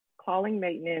calling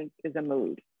maintenance is a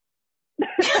mood.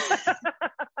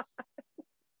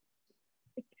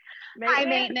 Hi,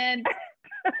 maintenance.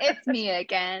 It's me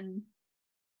again.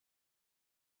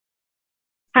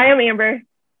 Hi, I'm Amber.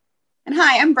 And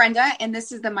hi, I'm Brenda, and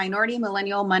this is the Minority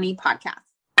Millennial Money Podcast.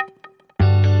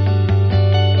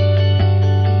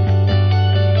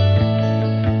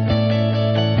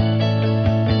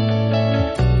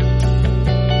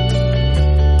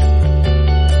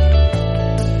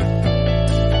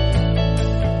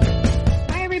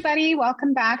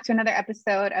 Welcome back to another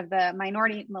episode of the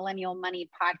Minority Millennial Money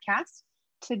Podcast.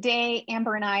 Today,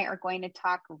 Amber and I are going to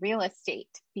talk real estate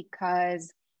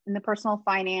because in the personal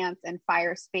finance and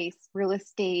FIRE space, real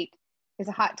estate is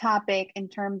a hot topic in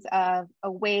terms of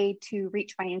a way to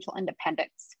reach financial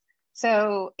independence.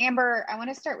 So, Amber, I want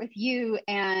to start with you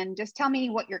and just tell me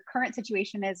what your current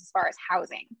situation is as far as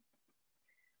housing.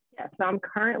 Yeah, so I'm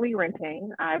currently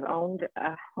renting. I've owned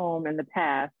a home in the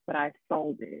past, but I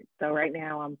sold it. So right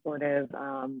now I'm sort of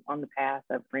on the path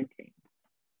of renting.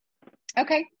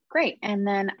 Okay, great. And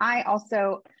then I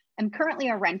also am currently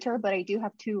a renter, but I do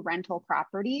have 2 rental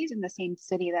properties in the same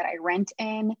city that I rent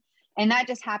in. And that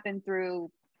just happened through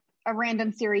a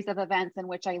random series of events in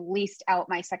which I leased out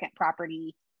my second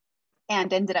property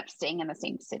and ended up staying in the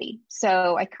same city.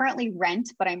 So I currently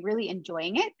rent, but I'm really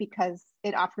enjoying it because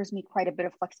it offers me quite a bit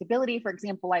of flexibility. For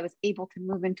example, I was able to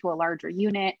move into a larger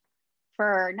unit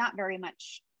for not very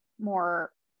much more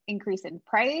increase in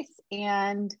price.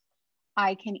 And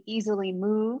I can easily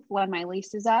move when my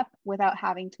lease is up without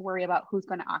having to worry about who's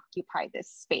going to occupy this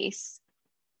space.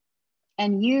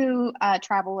 And you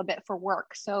travel a bit for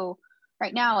work. So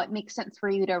right now it makes sense for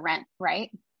you to rent,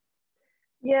 right?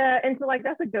 Yeah, and so like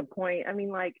that's a good point. I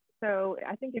mean, like, so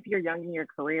I think if you're young in your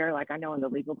career, like I know in the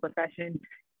legal profession,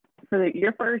 for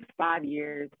your first 5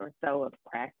 years or so of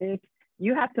practice,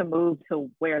 you have to move to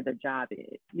where the job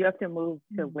is. You have to move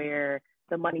to where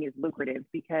the money is lucrative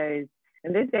because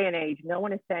in this day and age, no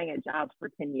one is staying at jobs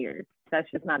for 10 years. That's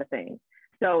just not a thing.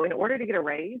 So in order to get a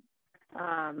raise,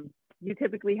 you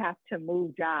typically have to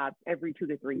move jobs every 2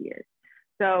 to 3 years.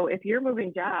 So if you're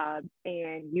moving jobs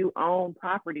and you own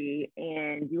property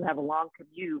and you have a long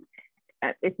commute,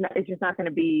 it's just not going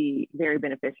to be very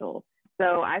beneficial.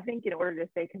 So I think in order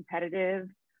to stay competitive,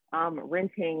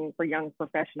 renting for young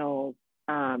professionals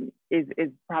is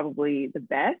probably the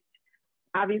best.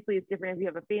 Obviously, it's different if you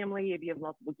have a family, if you have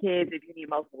multiple kids, if you need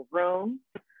multiple rooms.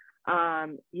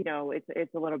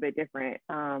 It's a little bit different.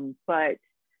 But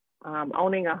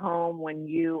owning a home when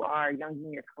you are young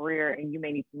in your career and you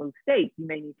may need to move states, you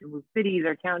may need to move cities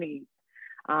or counties,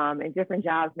 and different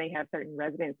jobs may have certain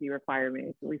residency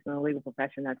requirements, at least in the legal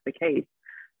profession, that's the case.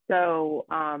 So,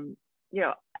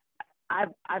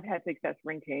 I've had success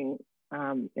renting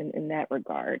in that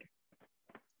regard.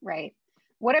 Right.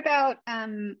 What about,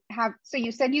 so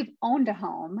you said you've owned a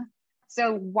home.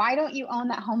 So why don't you own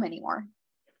that home anymore?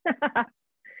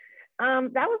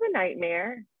 That was a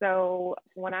nightmare. So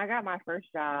when I got my first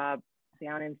job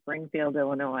down in Springfield,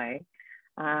 Illinois,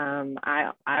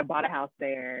 I bought a house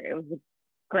there. It was a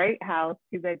great house,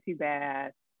 2 bed, 2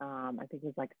 bath. I think it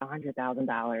was like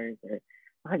 $100,000 or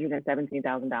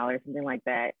 $117,000, something like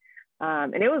that.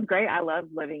 And it was great. I loved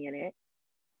living in it,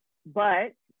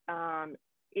 but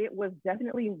it was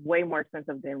definitely way more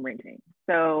expensive than renting.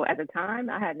 So at the time,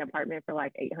 I had an apartment for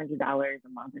like $800 a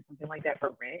month or something like that for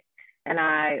rent. And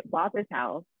I bought this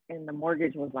house and the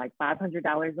mortgage was like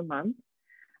 $500 a month.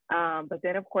 But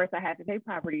then, of course, I had to pay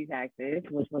property taxes,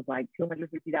 which was like $250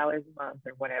 a month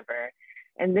or whatever.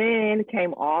 And then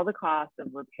came all the costs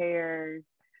of repairs.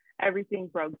 Everything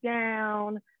broke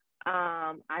down.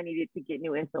 I needed to get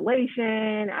new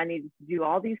insulation. I needed to do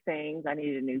all these things. I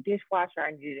needed a new dishwasher.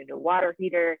 I needed a new water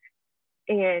heater.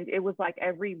 And it was like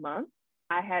every month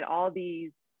I had all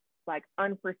these like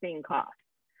unforeseen costs.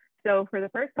 So for the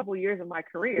first couple of years of my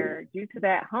career, due to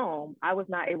that home, I was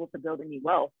not able to build any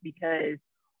wealth because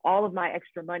all of my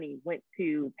extra money went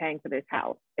to paying for this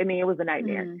house. I mean, it was a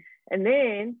nightmare. And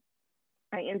then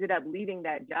I ended up leaving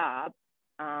that job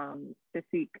to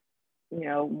seek,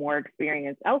 more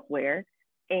experience elsewhere.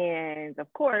 And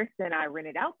of course, then I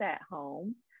rented out that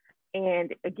home.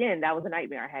 And again, that was a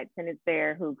nightmare. I had tenants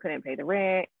there who couldn't pay the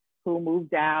rent, who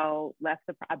moved out,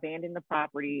 abandoned the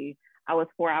property. I was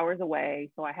 4 hours away,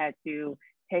 so I had to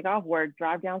take off work,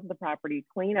 drive down to the property,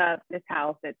 clean up this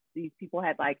house that these people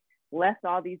had like left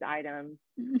all these items,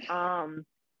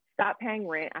 stop paying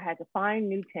rent. I had to find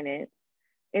new tenants.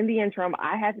 In the interim,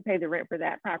 I had to pay the rent for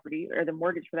that property or the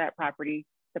mortgage for that property,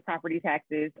 the property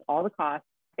taxes, all the costs,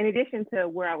 in addition to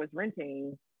where I was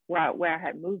renting, where I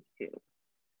had moved to.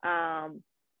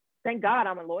 Thank God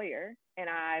I'm a lawyer and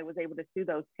I was able to sue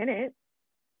those tenants.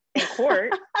 in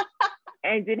court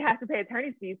and didn't have to pay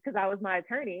attorney's fees because I was my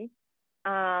attorney.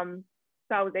 So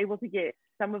I was able to get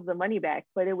some of the money back,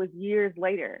 but it was years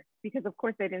later because of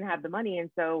course they didn't have the money. And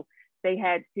so they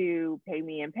had to pay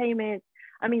me in payments.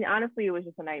 I mean, honestly, it was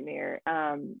just a nightmare.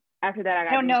 After that,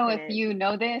 I don't know if you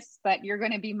know this, but you're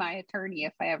going to be my attorney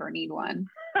if I ever need one.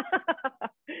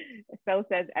 So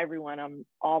says everyone on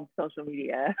all social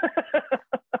media.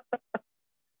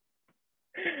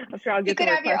 I'm sure I'll get. You could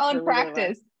have your own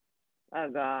practice. Oh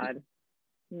God,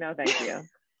 no, thank you.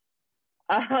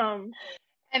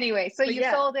 Anyway, so you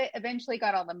sold it, eventually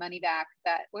got all the money back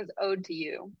that was owed to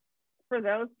you for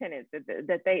those tenants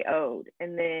that they owed,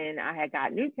 and then I had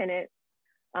got new tenants.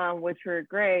 Which were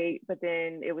great, but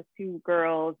then it was two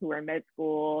girls who were in med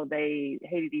school. They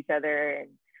hated each other,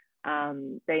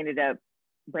 and they ended up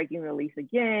breaking the lease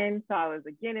again. So I was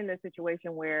again in a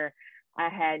situation where I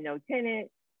had no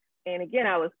tenant, and again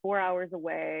I was 4 hours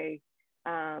away.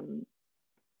 Long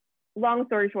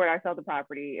story short, I sold the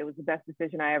property. It was the best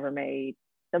decision I ever made.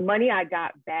 The money I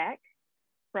got back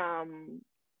from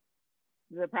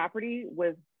the property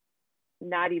was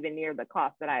not even near the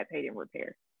cost that I had paid in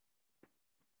repairs.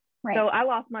 Right. So I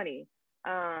lost money.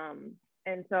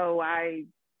 And so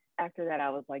after that, I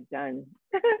was like, done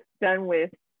with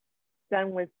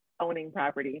owning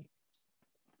property.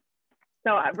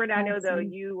 So Brenda, I know though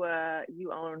you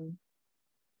own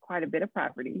quite a bit of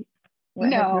property.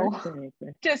 No,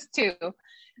 just two.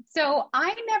 So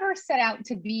I never set out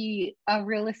to be a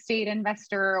real estate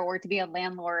investor or to be a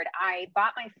landlord. I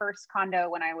bought my first condo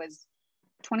when I was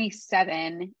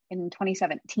 27 in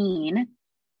 2017.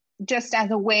 Just as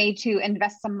a way to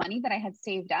invest some money that I had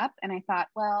saved up. And I thought,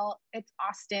 well, it's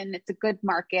Austin, it's a good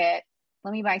market.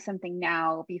 Let me buy something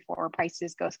now before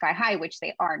prices go sky high, which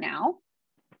they are now.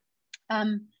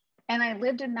 And I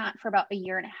lived in that for about a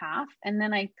year and a half. And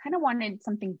then I kind of wanted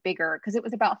something bigger because it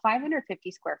was about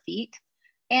 550 square feet.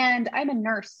 And I'm a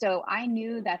nurse, so I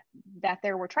knew that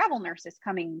there were travel nurses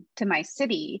coming to my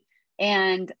city.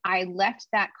 And I left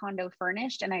that condo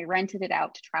furnished and I rented it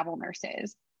out to travel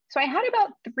nurses. So I had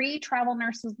about 3 travel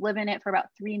nurses live in it for about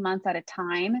 3 months at a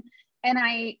time. And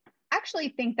I actually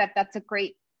think that that's a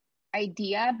great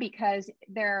idea because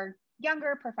they're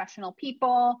younger professional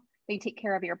people. They take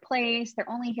care of your place. They're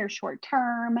only here short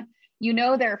term. You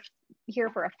know, they're here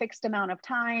for a fixed amount of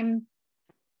time.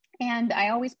 And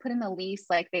I always put in the lease,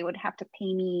 like they would have to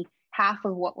pay me half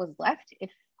of what was left if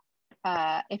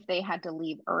they had to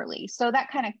leave early. So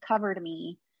that kind of covered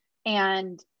me.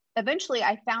 And eventually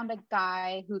I found a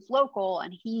guy who's local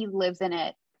and he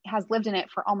has lived in it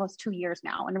for almost 2 years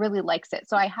now and really likes it.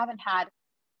 So I haven't had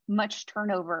much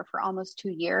turnover for almost 2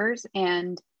 years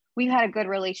and we've had a good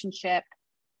relationship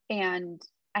and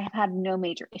I have had no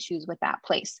major issues with that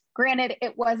place. Granted,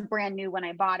 it was brand new when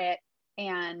I bought it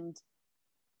and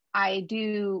I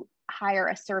do hire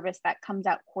a service that comes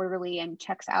out quarterly and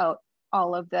checks out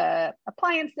all of the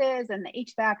appliances and the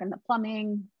HVAC and the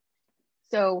plumbing.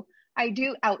 So I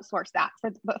do outsource that,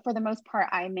 but for the most part,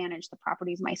 I manage the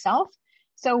properties myself.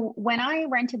 So when I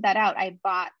rented that out, I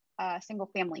bought a single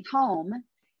family home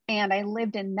and I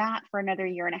lived in that for another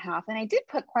year and a half. And I did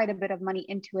put quite a bit of money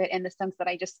into it in the sense that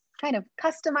I just kind of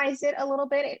customized it a little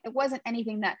bit. It wasn't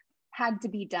anything that had to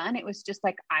be done. It was just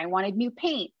like, I wanted new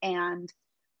paint and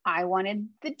I wanted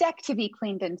the deck to be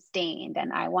cleaned and stained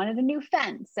and I wanted a new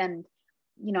fence and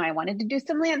I wanted to do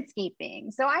some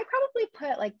landscaping. So I probably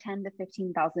put like $10,000 to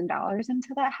 $15,000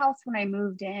 into that house when I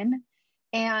moved in.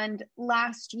 And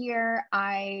last year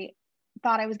I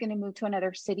thought I was going to move to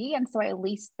another city. And so I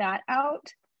leased that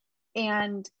out.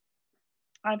 And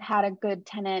I've had a good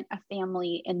tenant, a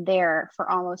family in there for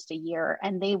almost a year,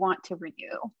 and they want to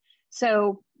renew.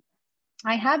 So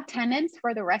I have tenants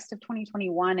for the rest of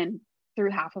 2021 and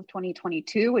through half of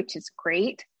 2022, which is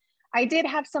great. I did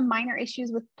have some minor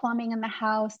issues with plumbing in the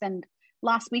house. And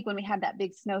last week when we had that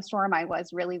big snowstorm, I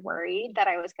was really worried that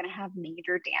I was going to have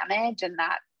major damage and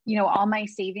that, all my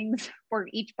savings for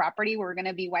each property were going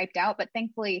to be wiped out. But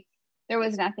thankfully there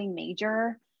was nothing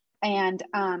major. And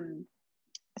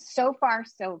so far,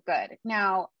 so good.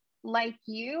 Now, like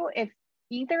you, if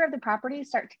either of the properties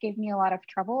start to give me a lot of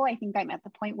trouble, I think I'm at the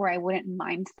point where I wouldn't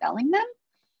mind selling them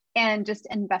and just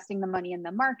investing the money in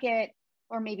the market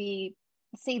or maybe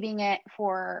saving it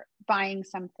for buying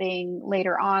something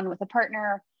later on with a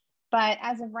partner. But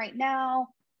as of right now,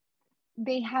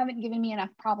 they haven't given me enough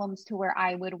problems to where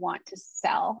I would want to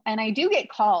sell. And I do get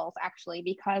calls actually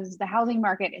because the housing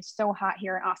market is so hot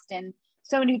here in Austin.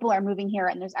 So many people are moving here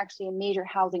and there's actually a major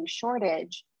housing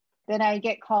shortage. then I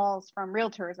get calls from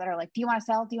realtors that are like, do you want to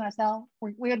sell? Do you want to sell?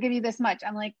 We'll give you this much.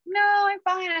 I'm like, no, I'm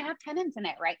fine. I have tenants in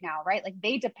it right now, right? Like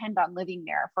they depend on living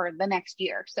there for the next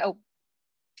year. So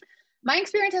my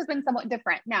experience has been somewhat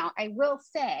different. Now, I will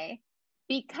say,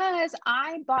 because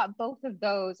I bought both of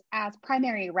those as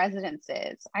primary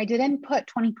residences, I didn't put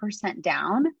 20%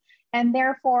 down. And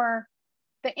therefore,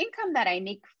 the income that I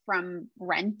make from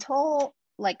rental,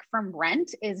 like from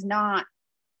rent, it's not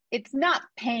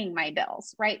paying my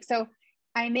bills, right? So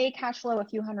I may cash flow a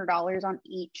few $100s on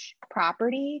each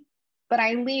property, but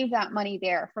I leave that money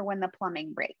there for when the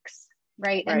plumbing breaks,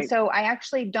 right? And so I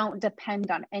actually don't depend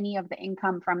on any of the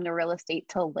income from the real estate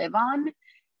to live on.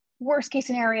 Worst case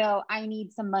scenario, I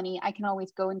need some money. I can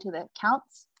always go into the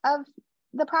accounts of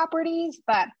the properties,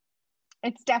 but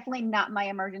it's definitely not my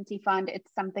emergency fund.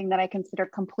 It's something that I consider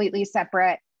completely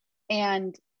separate.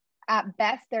 And at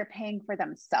best, they're paying for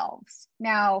themselves.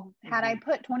 Now, had I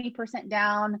put 20%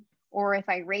 down, or if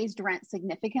I raised rent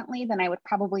significantly, then I would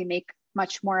probably make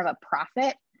much more of a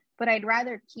profit. But I'd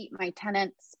rather keep my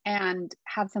tenants and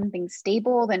have something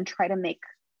stable than try to make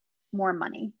more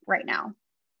money right now.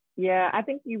 Yeah, I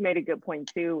think you made a good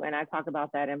point too. And I talk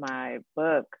about that in my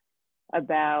book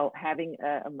about having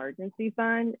an emergency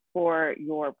fund for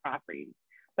your property.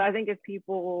 So I think if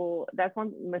people, that's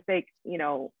one mistake,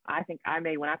 I think I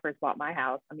made when I first bought my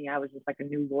house. I mean, I was just like a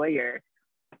new lawyer.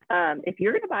 If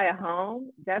you're going to buy a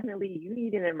home, definitely you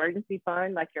need an emergency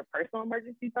fund, like your personal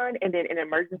emergency fund, and then an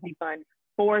emergency fund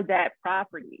for that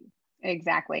property.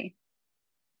 Exactly.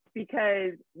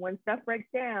 Because when stuff breaks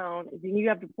down, then you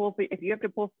have to pull from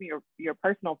your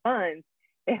personal funds,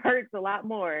 it hurts a lot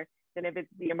more than if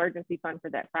it's the emergency fund for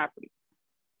that property.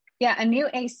 Yeah, a new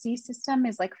AC system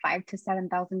is like $5,000 to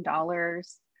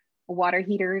 $7,000. Water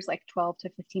heaters like $1,200 to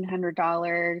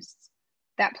 $1,500.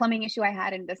 That plumbing issue I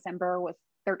had in December was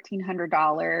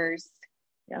 $1,300.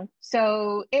 Yeah.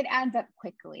 So it adds up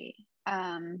quickly.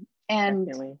 And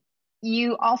Definitely.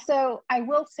 I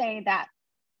will say that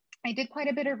I did quite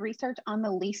a bit of research on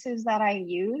the leases that I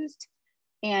used,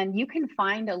 and you can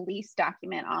find a lease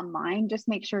document online. Just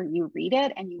make sure you read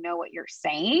it and you know what you're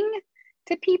saying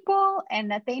to people and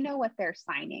that they know what they're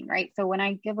signing, right? So when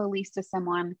I give a lease to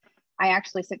someone, I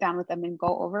actually sit down with them and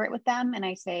go over it with them. And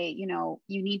I say, you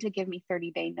need to give me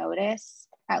 30-day notice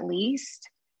at least.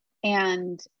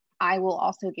 And I will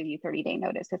also give you 30-day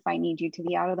notice if I need you to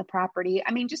be out of the property.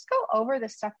 I mean, just go over the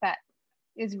stuff that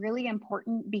is really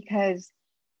important, because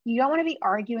you don't want to be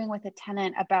arguing with a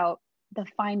tenant about the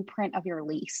fine print of your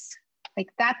lease. Like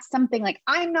that's something, like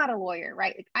I'm not a lawyer,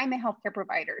 right? Like I'm a healthcare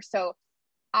provider. So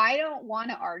I don't want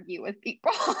to argue with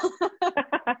people.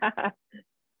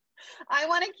 I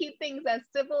want to keep things as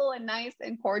civil and nice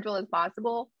and cordial as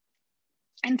possible.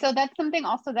 And so that's something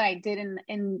also that I did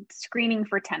in screening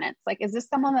for tenants. Like, is this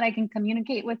someone that I can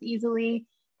communicate with easily?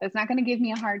 That's not going to give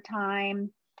me a hard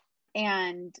time?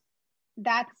 And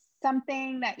that's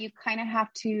something that you kind of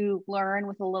have to learn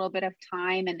with a little bit of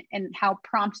time, and how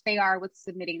prompt they are with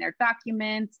submitting their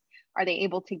documents. Are they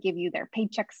able to give you their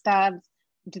paycheck stubs?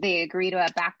 Do they agree to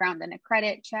a background and a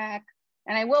credit check?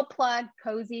 And I will plug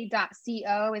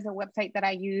cozy.co is a website that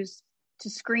I use to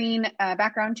screen a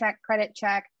background check, credit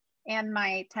check, and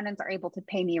my tenants are able to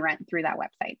pay me rent through that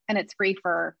website. And it's free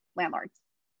for landlords.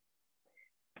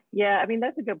 Yeah, I mean,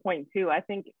 that's a good point too. I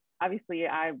think obviously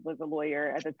I was a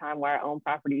lawyer at the time where I owned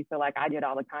property. So like I did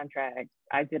all the contracts,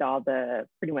 I did all the,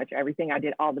 pretty much everything. I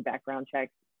did all the background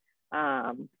checks.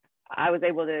 I was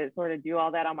able to sort of do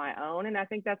all that on my own. And I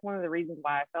think that's one of the reasons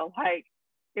why I felt like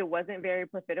it wasn't very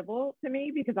profitable to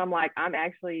me, because I'm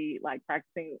actually like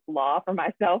practicing law for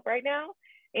myself right now,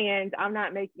 and I'm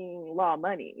not making law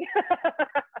money.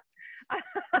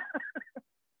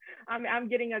 I'm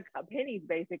getting a pennies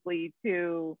basically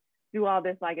to do all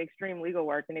this like extreme legal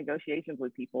work and negotiations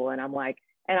with people. And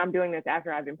I'm doing this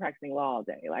after I've been practicing law all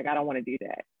day. Like, I don't want to do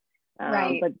that.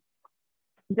 Right. But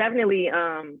definitely,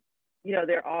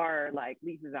 there are like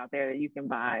leases out there that you can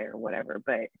buy or whatever,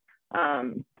 but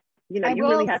you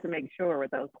really have to make sure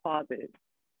with those clauses.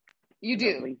 You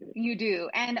do.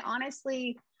 And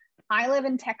honestly, I live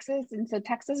in Texas, and so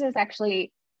Texas is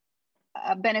actually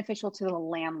beneficial to the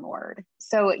landlord.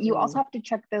 So you also have to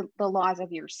check the laws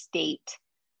of your state.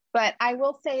 But I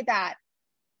will say that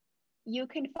you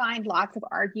can find lots of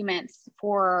arguments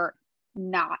for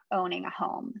not owning a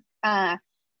home.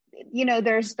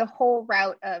 There's the whole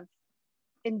route of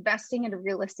investing in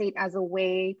real estate as a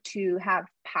way to have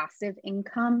passive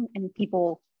income, and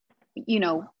people,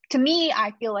 to me,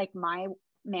 I feel like my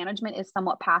management is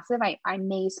somewhat passive. I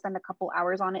may spend a couple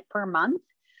hours on it per month,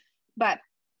 but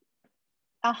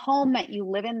a home that you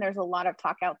live in, there's a lot of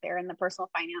talk out there in the personal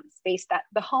finance space that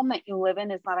the home that you live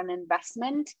in is not an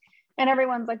investment. And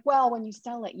everyone's like, well, when you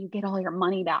sell it, you get all your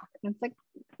money back. And it's like,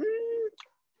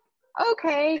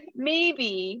 okay,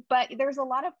 maybe, but there's a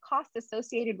lot of cost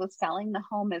associated with selling the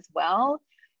home as well.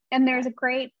 And there's a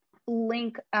great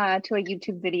link to a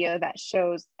YouTube video that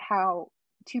shows how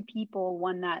two people,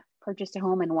 one that purchased a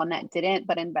home and one that didn't,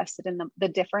 but invested in the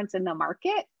difference in the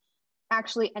market,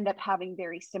 actually end up having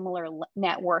very similar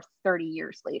net worth 30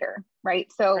 years later, right?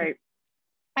 So right.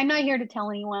 I'm not here to tell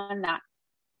anyone that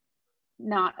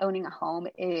not owning a home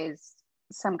is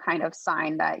some kind of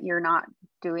sign that you're not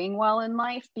doing well in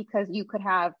life, because you could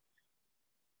have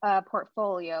a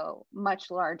portfolio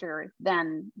much larger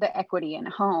than the equity in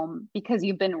a home because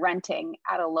you've been renting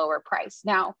at a lower price.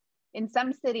 Now, in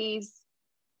some cities,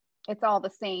 it's all the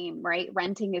same, right?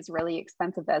 Renting is really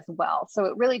expensive as well. So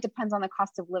it really depends on the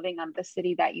cost of living on the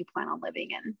city that you plan on living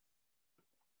in.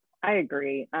 I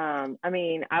agree. I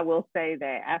mean, I will say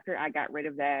that after I got rid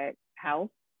of that house,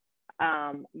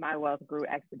 my wealth grew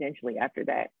exponentially after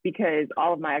that, because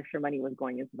all of my extra money was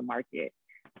going into the market.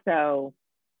 So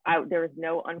there was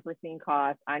no unforeseen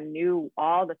costs. I knew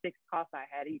all the fixed costs I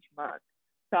had each month.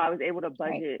 So I was able to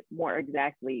budget more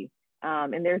exactly.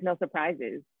 And there's no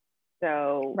surprises.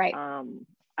 So,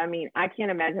 I mean, I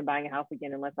can't imagine buying a house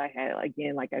again unless I had,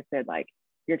 again, like I said, like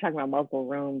you're talking about multiple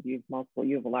rooms, you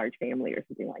have a large family or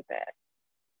something like that.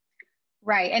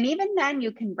 Right. And even then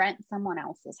you can rent someone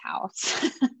else's house.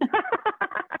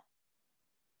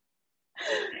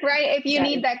 Right. If you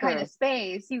need that kind of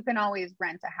space, you can always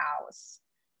rent a house.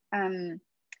 And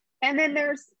then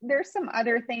there's some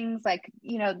other things like,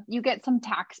 you know, you get some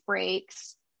tax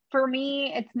breaks. For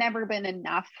me, it's never been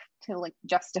enough to like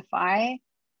justify.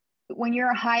 When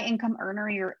you're a high income earner,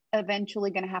 you're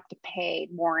eventually going to have to pay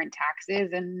more in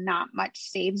taxes, and not much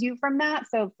saves you from that.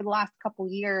 So for the last couple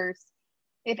years,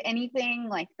 if anything,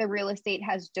 like the real estate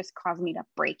has just caused me to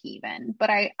break even. But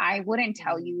I wouldn't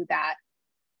tell you that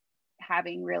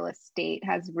having real estate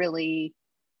has really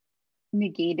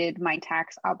negated my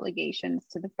tax obligations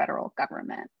to the federal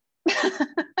government.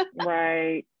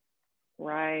 Right.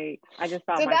 I just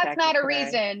thought that's not a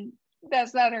reason.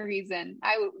 That's not a reason.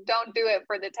 I don't do it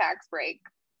for the tax break.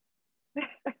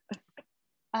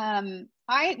 You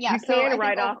can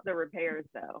write off the repairs,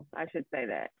 though. I should say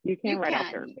that you can write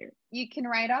off the repairs. You can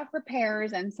write off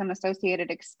repairs and some associated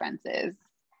expenses.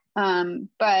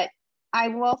 But I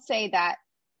will say that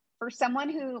for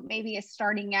someone who maybe is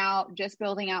starting out, just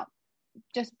building up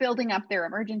their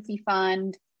emergency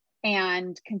fund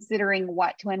and considering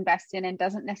what to invest in, and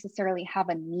doesn't necessarily have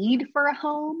a need for a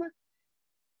home,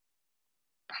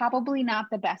 probably not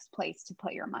the best place to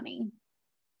put your money.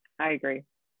 I agree.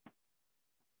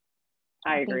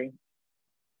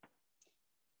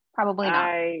 Probably not.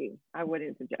 I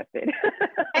wouldn't suggest it.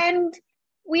 And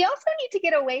we also need to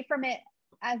get away from it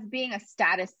as being a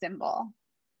status symbol.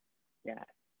 Yeah.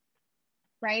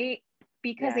 Right?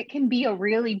 Because it can be a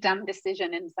really dumb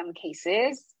decision in some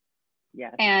cases.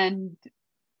 Yeah. And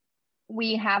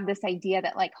we have this idea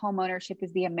that like home ownership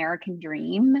is the American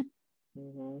dream.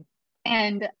 Mm-hmm.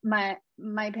 And my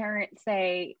parents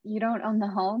say, you don't own the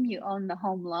home, you own the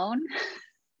home loan.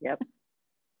 Yep.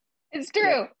 It's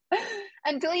true. Yep.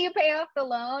 Until you pay off the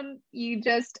loan, you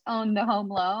just own the home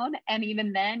loan. And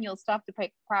even then you'll still have to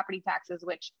pay property taxes,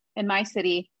 which in my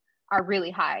city are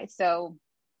really high. So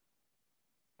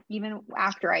even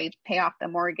after I pay off the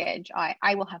mortgage,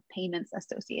 I will have payments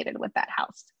associated with that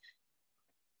house.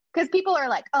 Because people are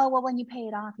like, oh, well, when you pay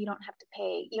it off, you don't have to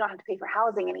pay for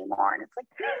housing anymore. And it's like,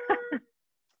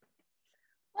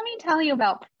 let me tell you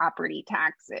about property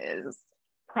taxes.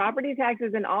 Property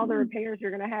taxes and all the repairs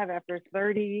you're going to have after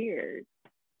 30 years.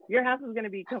 Your house is going to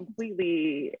be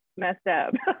completely messed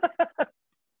up.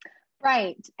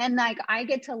 Right. And like I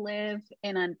get to live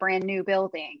in a brand new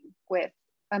building with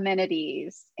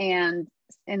amenities and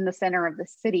in the center of the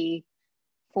city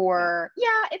for,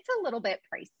 it's a little bit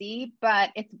pricey, but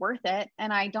it's worth it.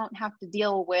 And I don't have to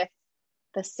deal with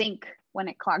the sink when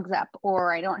it clogs up,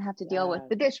 or I don't have to deal with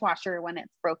the dishwasher when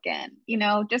it's broken, you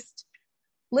know, just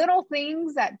little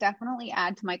things that definitely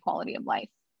add to my quality of life.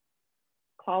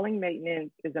 Calling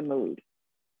maintenance is a mood.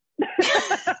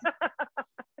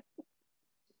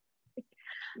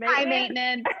 Hi,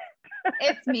 maintenance.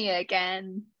 It's me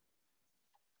again.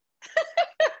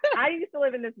 I used to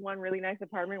live in this one really nice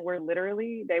apartment where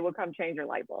literally they would come change your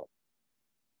light bulb.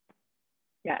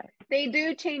 Yeah. They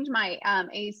do change my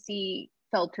AC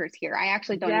filters here. I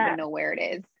actually don't even know where it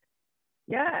is.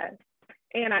 Yeah.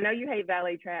 And I know you hate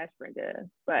valet trash, Brenda,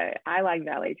 but I like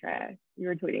valet trash. You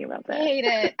were tweeting about that. I hate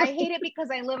it. I hate it because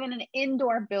I live in an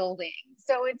indoor building.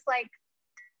 So it's like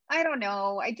I don't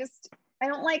know. I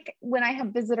don't like when I have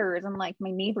visitors and like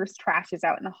my neighbor's trash is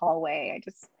out in the hallway. I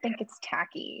just think it's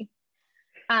tacky.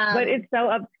 But it's so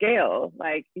upscale.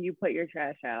 Like you put your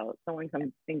trash out, someone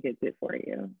comes and gets it for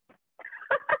you.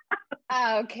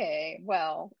 Okay,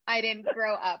 well, I didn't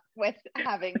grow up with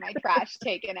having my trash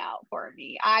taken out for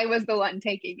me. I was the one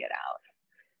taking it out.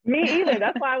 Me either.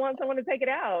 That's why I want someone to take it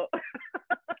out.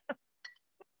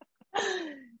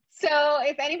 So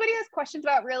if anybody has questions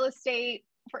about real estate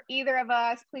for either of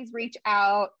us, please reach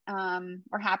out.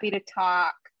 We're happy to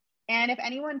talk. And if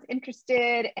anyone's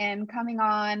interested in coming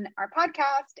on our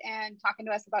podcast and talking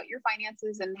to us about your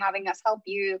finances and having us help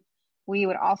you, we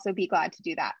would also be glad to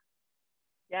do that.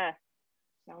 Yeah,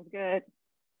 sounds good.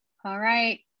 All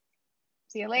right.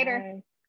 See you later. Bye.